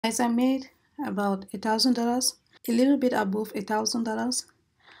As I made about $1,000, a little bit above $1,000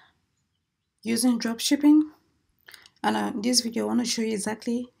 using dropshipping. And in this video, I want to show you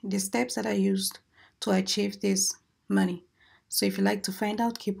exactly the steps that I used to achieve this money. So if you'd like to find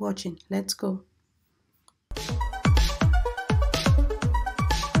out, keep watching. Let's go.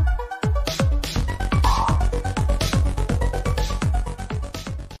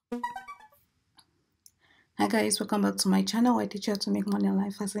 Hi guys, welcome back to my channel. I teach you how to make money online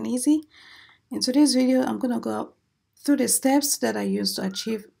fast and easy. In today's video, I'm going to go through the steps that I used to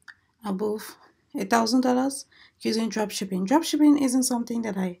achieve above $1,000 using dropshipping. Dropshipping isn't something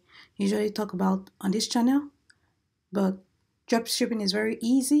that I usually talk about on this channel, but dropshipping is very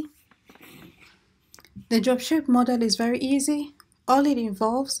easy. The dropship model is very easy. All it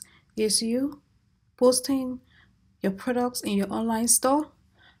involves is you posting your products in your online store,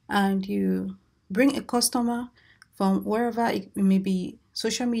 and you bring a customer from wherever it may be,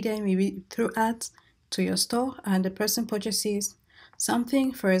 social media, maybe through ads, to your store, and the person purchases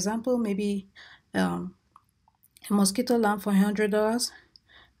something. For example, maybe a mosquito lamp for $100,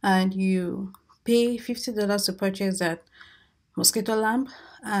 and you pay $50 to purchase that mosquito lamp,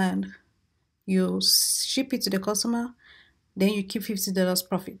 and you ship it to the customer. Then you keep $50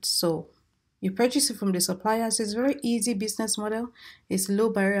 profit. So you purchase it from the suppliers. It's a very easy business model. It's low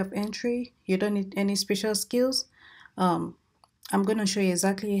barrier of entry. You don't need any special skills. I'm going to show you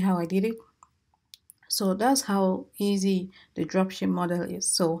exactly how I did it. So that's how easy the dropship model is.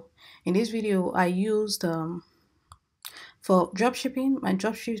 So in this video, I used for dropshipping, my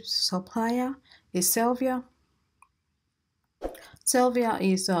dropship supplier is Sellvia. Sellvia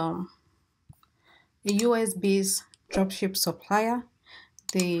is a US-based dropship supplier.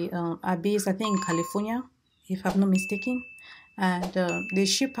 They are based, I think, in California, if I'm not mistaken, and they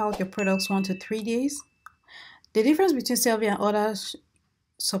ship out your products 1 to 3 days. The difference between Sellvia and other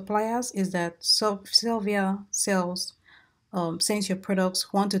suppliers is that Sellvia sends your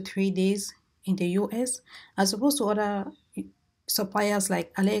products 1 to 3 days in the US, as opposed to other suppliers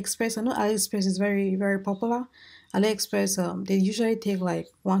like Aliexpress. I know Aliexpress is very, very popular. Aliexpress, they usually take like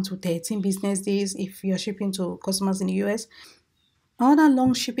 1 to 13 business days if you're shipping to customers in the US. All that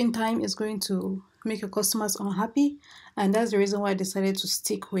long shipping time is going to make your customers unhappy, and that's the reason why I decided to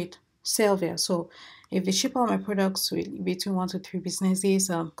stick with Sellvia. So if they ship out my products between 1 to 3 business days,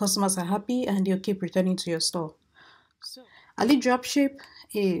 customers are happy and they'll keep returning to your store. So Alidropship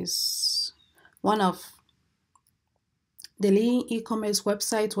is one of the leading e-commerce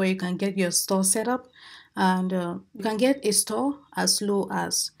websites where you can get your store set up, and you can get a store as low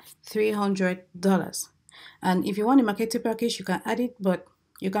as $300. And if you want a marketing package, you can add it, but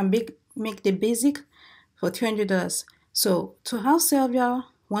you can make the basic for $300. So to have Sellvia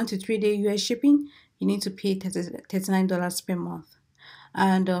 1 to 3 day US shipping, you need to pay $39 per month.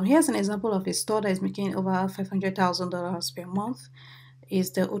 And here's an example of a store that is making over $500,000 per month.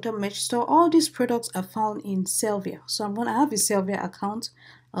 Is the Ecommerce store. All these products are found in Sellvia. So I'm going to have a Sellvia account.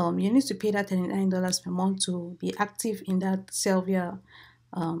 You need to pay that $39 per month to be active in that Sellvia,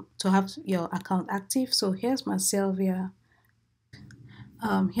 to have your account active. So here's my Sellvia.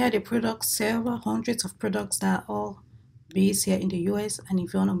 Here are the products, several hundreds of products that are all based here in the US. And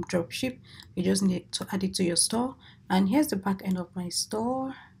if you want to dropship, you just need to add it to your store. And here's the back end of my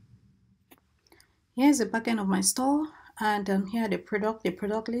store. Here's the back end of my store. And here are the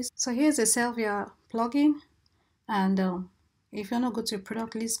product list. So here's the Sellvia plugin. And if you want to go to the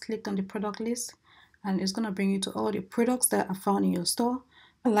product list, click on the product list, and it's going to bring you to all the products that are found in your store.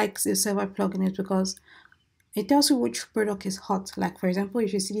 I like the Sellvia plugin is because it tells you which product is hot. Like for example,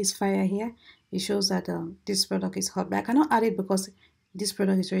 if you see this fire here, it shows that this product is hot. But I cannot add it because this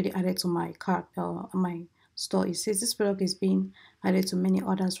product is already added to my cart or my store. It says this product is being added to many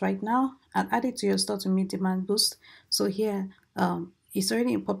others right now, and add it to your store to meet demand boost. So here it's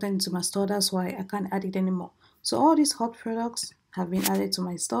already important to my store, that's why I can't add it anymore. So all these hot products have been added to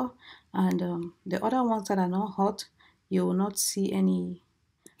my store, and the other ones that are not hot, you will not see any,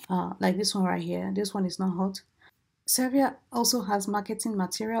 like this one right here. This one is not hot. Sellvia also has marketing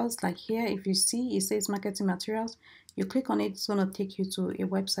materials. Like here, if you see it says marketing materials, you click on it, it's going to take you to a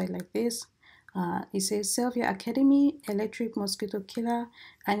website like this. It says Sellvia Academy, Electric Mosquito Killer,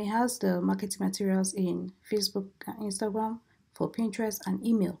 and it has the marketing materials in Facebook and Instagram, for Pinterest, and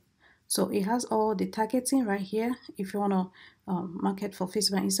email. So it has all the targeting right here. If you want to market for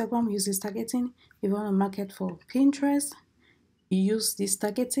Facebook and Instagram, use this targeting. If you want to market for Pinterest, you use this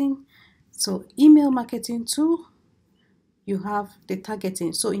targeting. So email marketing too, you have the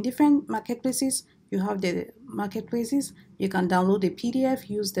targeting. So in different marketplaces, you have the marketplaces. You can download the PDF,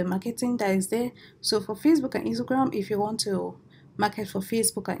 use the marketing that is there. So for Facebook and Instagram, if you want to market for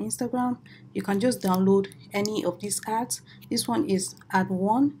Facebook and Instagram, you can just download any of these ads. This one is ad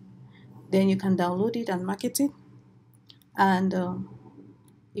one, then you can download it and market it. And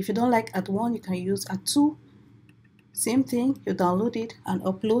if you don't like ad one, you can use ad two. Same thing, you download it and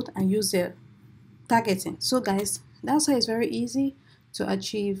upload and use the targeting. So guys, that's why it's very easy to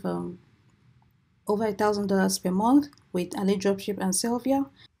achieve over $1,000 per month with Alidropship and Sellvia.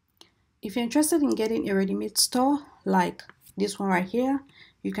 If you're interested in getting a ready-made store like this one right here,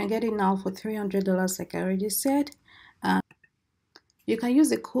 you can get it now for $300 like I already said. You can use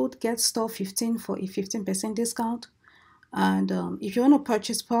the code GETSTORE15 for a 15% discount. And if you want to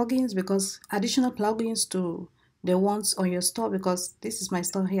purchase plugins, because additional plugins to the ones on your store, because this is my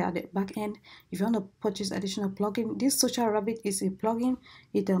store here at the back end, if you want to purchase additional plugin, this Social Rabbit is a plugin.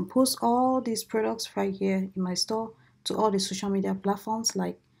 It posts all these products right here in my store to all the social media platforms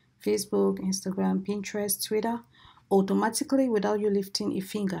like Facebook, Instagram, Pinterest, Twitter, automatically without you lifting a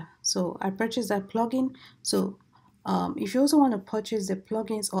finger. So I purchased that plugin. So if you also want to purchase the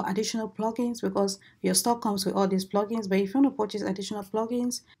plugins or additional plugins, because your store comes with all these plugins, but if you want to purchase additional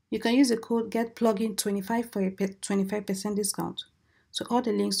plugins, you can use the code GETPLUGIN25 for a 25% discount. So all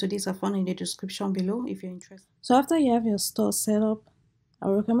the links to this are found in the description below if you're interested. So after you have your store set up, I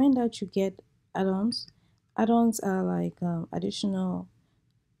recommend that you get add-ons. Add-ons are like additional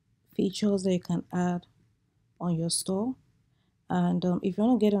features that you can add on your store. And if you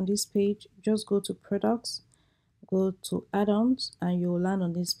want to get on this page, just go to products, go to add-ons, and you'll land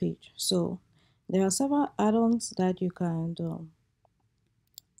on this page. So there are several add-ons that you can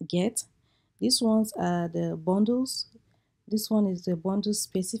get. These ones are the bundles. This one is the bundle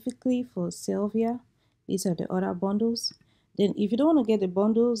specifically for Sellvia. These are the other bundles. Then if you don't want to get the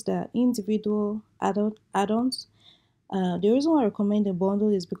bundles, the individual add-ons, the reason why I recommend the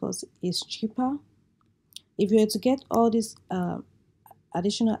bundle is because it's cheaper. If you were to get all these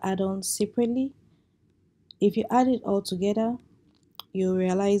additional add-ons separately, if you add it all together, you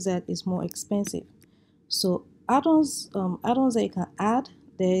realize that it's more expensive. So add-ons that you can add,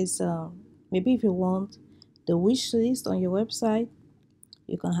 there's maybe if you want the wish list on your website,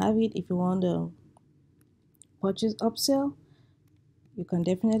 you can have it. If you want the purchase upsell, you can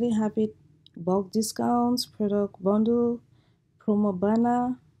definitely have it. Bulk discounts, product bundle, promo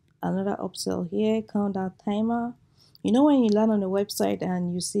banner, another upsell here, countdown timer. You know when you land on the website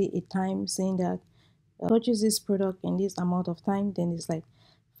and you see a time saying that purchase this product in this amount of time, then it's like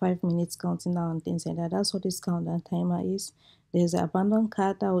 5 minutes counting down and things like that. That's what this countdown timer is. There's an abandon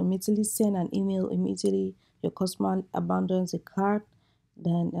cart that will immediately send an email immediately your customer abandons the cart.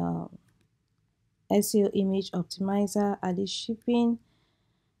 Then SEO image optimizer, Aliexpress,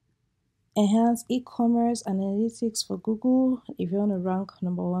 enhance e-commerce analytics for Google. If you want to rank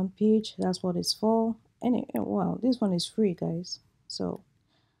 #1 page, that's what it's for. Anyway, well, this one is free, guys. So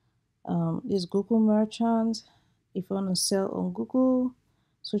this Google merchant, if you want to sell on Google,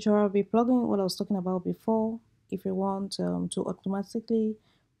 Social Rabbit plugin, what I was talking about before. If you want to automatically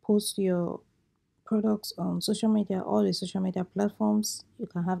post your products on social media, all the social media platforms, you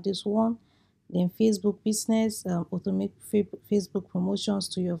can have this one. Then Facebook business, automate Facebook promotions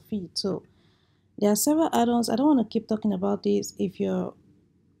to your feed. So there are several add-ons. I don't want to keep talking about this. If you're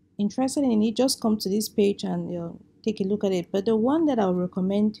interested in it, just come to this page and take a look at it. But the one that I would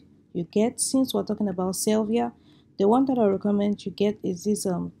recommend you get, since we're talking about Sellvia, the one that I recommend you get is this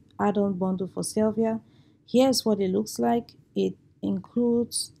add-on bundle for Sellvia. Here's what it looks like. It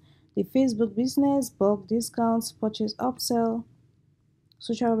includes the Facebook business, bulk discounts, purchase upsell,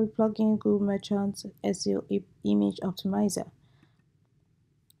 social media plugin, Google Merchant, SEO image optimizer.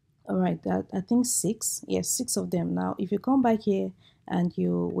 All right, that I think 6. Yes, 6 of them. Now, if you come back here and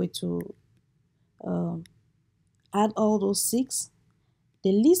you were to add all those 6,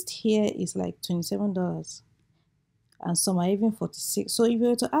 the list here is like $27, and some are even 46. So if you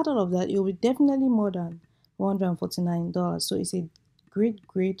were to add all of that, it will be definitely more than $149. So it's a great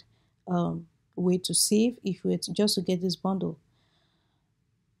way to save if you were to just to get this bundle.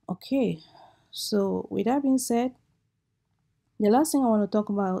 Okay, so with that being said, the last thing I want to talk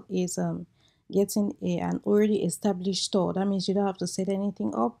about is getting an already established store. That means you don't have to set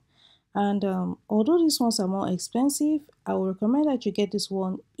anything up. And although these ones are more expensive, I would recommend that you get this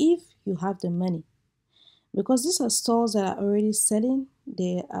one if you have the money, because these are stores that are already selling.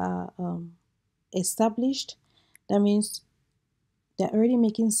 They are established. That means they're already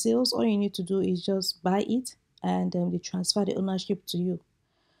making sales. All you need to do is just buy it, and they transfer the ownership to you.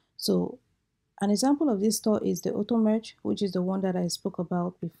 So an example of this store is the Ecommerce, which is the one that I spoke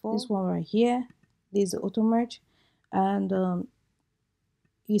about before. This one right here, this is the Ecommerce, and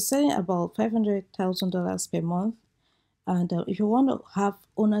he's selling about $500,000 per month. And if you want to have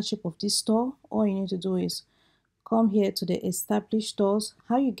ownership of this store, all you need to do is come here to the established stores.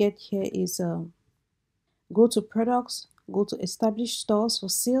 How you get here is go to products, go to established stores for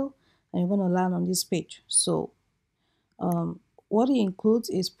sale, and you're going to land on this page. So um, what it includes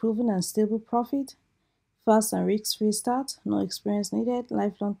is proven and stable profit, fast and risk-free start, no experience needed,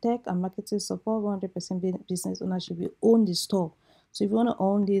 lifelong tech and marketing support, 100% business ownership. You own the store. So if you want to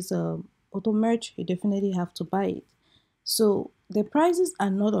own this auto merch, you definitely have to buy it. So the prices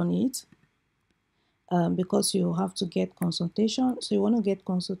are not on it because you have to get consultation. So you want to get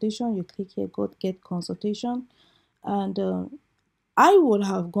consultation, you click here, go get consultation. And I would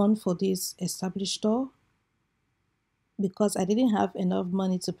have gone for this established store because I didn't have enough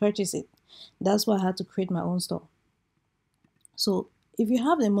money to purchase it. That's why I had to create my own store. So if you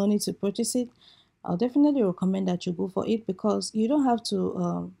have the money to purchase it, I'll definitely recommend that you go for it because you don't have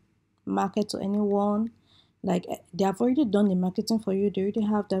to market to anyone. Like they have already done the marketing for you. They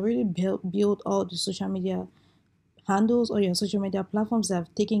already built all the social media handles or your social media platforms that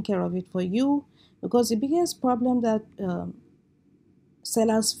have taken care of it for you. Because the biggest problem that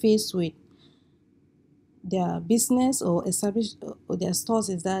sellers face with their business or established or their stores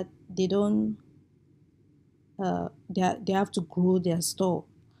is that they don't they have to grow their store.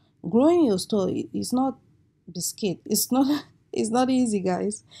 Growing your store is not biscuit. It's not it's not easy,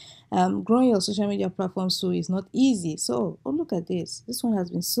 guys. Growing your social media platforms too is not easy. So, oh, look at this. This one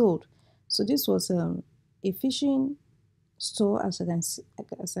has been sold. So this was a fishing store, as I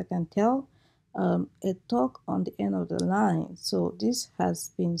can tell. A talk on the end of the line. So this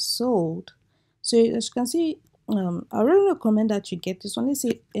has been sold. So as you can see, I really recommend that you get this one. Let's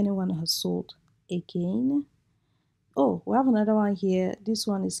see if anyone has sold again. Oh, we have another one here. This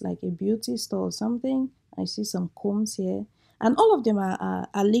one is like a beauty store or something. I see some combs here. And all of them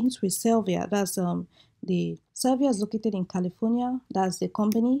are linked with Sellvia. That's the Sellvia is located in California. That's the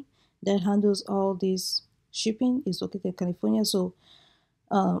company that handles all this shipping is located in California. So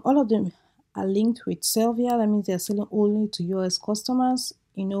all of them are linked with Sellvia. That means they're selling only to US customers.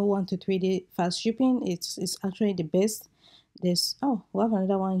 1 to 3 day fast shipping. It's actually the best. There's we have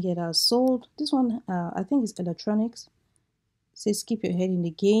another one here that's sold. This one I think is electronics. It says keep your head in the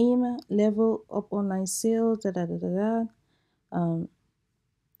game, level up online sales,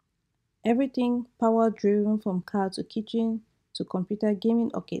 everything power driven from car to kitchen to computer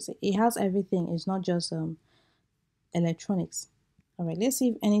gaming. Okay, so it has everything. It's not just electronics. All right, let's see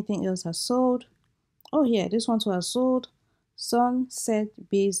if anything else has sold. Oh yeah, this one too has sold.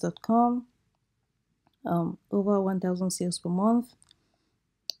 Sunsetbase.com. Over 1,000 sales per month.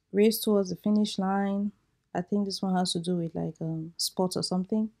 Race towards the finish line. I think this one has to do with like sports or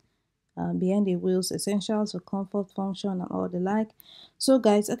something. Behind the wheels, essentials for comfort, function, and all the like. So,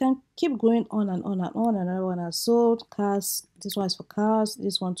 guys, I can keep going on and on and on. Another one has sold cars. This one is for cars.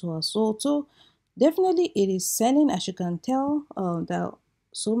 This one too has sold. So, definitely, it is selling. As you can tell, there are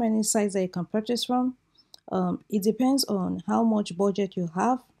so many sites that you can purchase from. It depends on how much budget you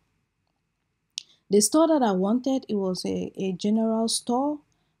have. The store that I wanted, it was a general store,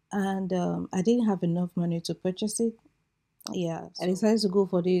 and I didn't have enough money to purchase it. Yeah, I decided to go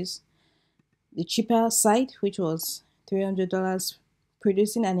for the cheaper site, which was $300,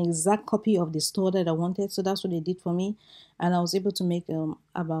 producing an exact copy of the store that I wanted. So that's what they did for me, and I was able to make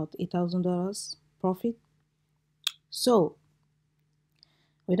about $8,000 profit. So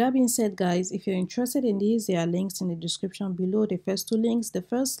with that being said, guys, if you're interested in these, there are links in the description below. The first two links. The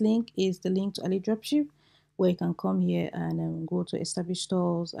first link is the link to Alidropship, where you can come here and go to established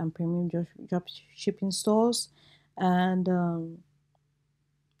stores and premium drop shipping stores, and the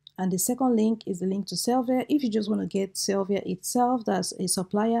second link is the link to Sellvia. If you just want to get Sellvia itself, that's a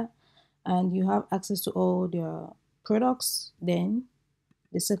supplier, and you have access to all their products, then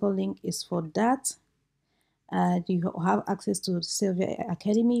the second link is for that. And you have access to the Sellvia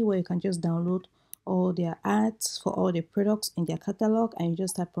Academy, where you can just download all their ads for all the products in their catalog and you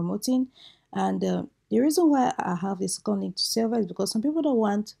just start promoting. And the reason why I have the second link to Sellvia is because some people don't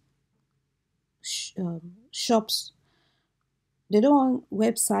want shops. They don't want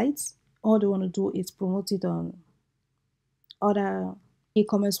websites. All they want to do is promote it on other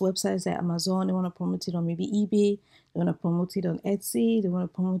e-commerce websites like Amazon. They want to promote it on maybe eBay. They want to promote it on Etsy. They want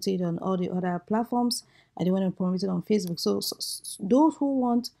to promote it on all the other platforms, and they want to promote it on Facebook. So those who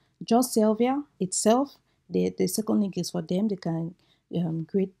want just Sellvia itself, the second link is for them. They can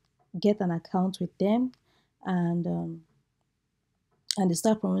get an account with them, and they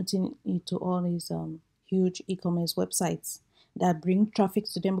start promoting it to all these huge e-commerce websites that bring traffic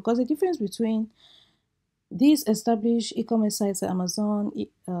to them. Because the difference between these established e-commerce sites like Amazon,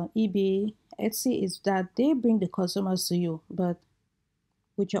 eBay, Etsy is that they bring the customers to you, but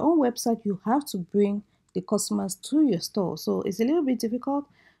with your own website, you have to bring the customers to your store. So it's a little bit difficult,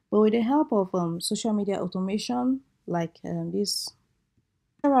 but with the help of social media automation, like this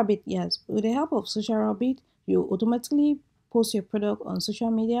Rabbit, yes, with the help of Social Rabbit, you automatically post your product on social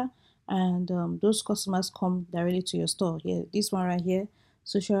media, and those customers come directly to your store. Here, this one right here,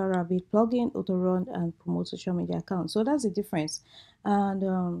 Social Rabbit plugin, auto run, and promote social media accounts. So that's the difference.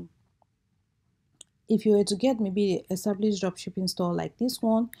 And if you were to get maybe established dropshipping store like this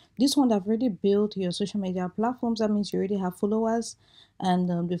one that already built your social media platforms, that means you already have followers, and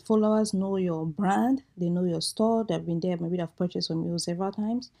the followers know your brand, they know your store, they've been there, maybe they've purchased from you several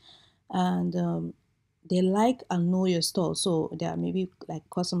times, and they like and know your store, so they are maybe like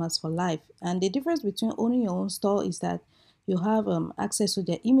customers for life. And the difference between owning your own store is that you have access to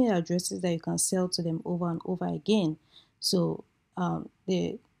their email addresses that you can sell to them over and over again. So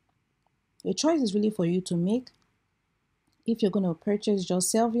the choice is really for you to make. If you're going to purchase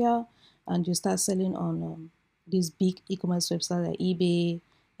just Sellvia and you start selling on these big e-commerce websites like eBay,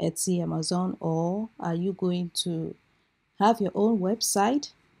 Etsy, Amazon, or are you going to have your own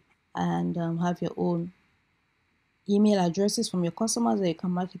website and have your own email addresses from your customers that you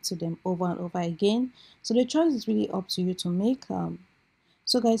can market to them over and over again? So the choice is really up to you to make.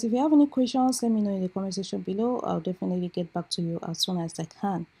 So guys, if you have any questions, let me know in the comment section below. I'll definitely get back to you as soon as I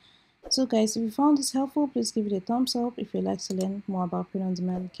can. So guys, if you found this helpful, please give it a thumbs up. If you'd like to learn more about print on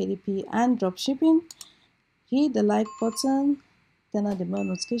demand, KDP, and dropshipping, hit the like button, turn on the bell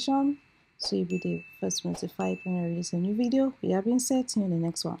notification so you'll be the first notified when I release a new video. With that being said, see you in the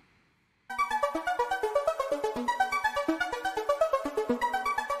next one.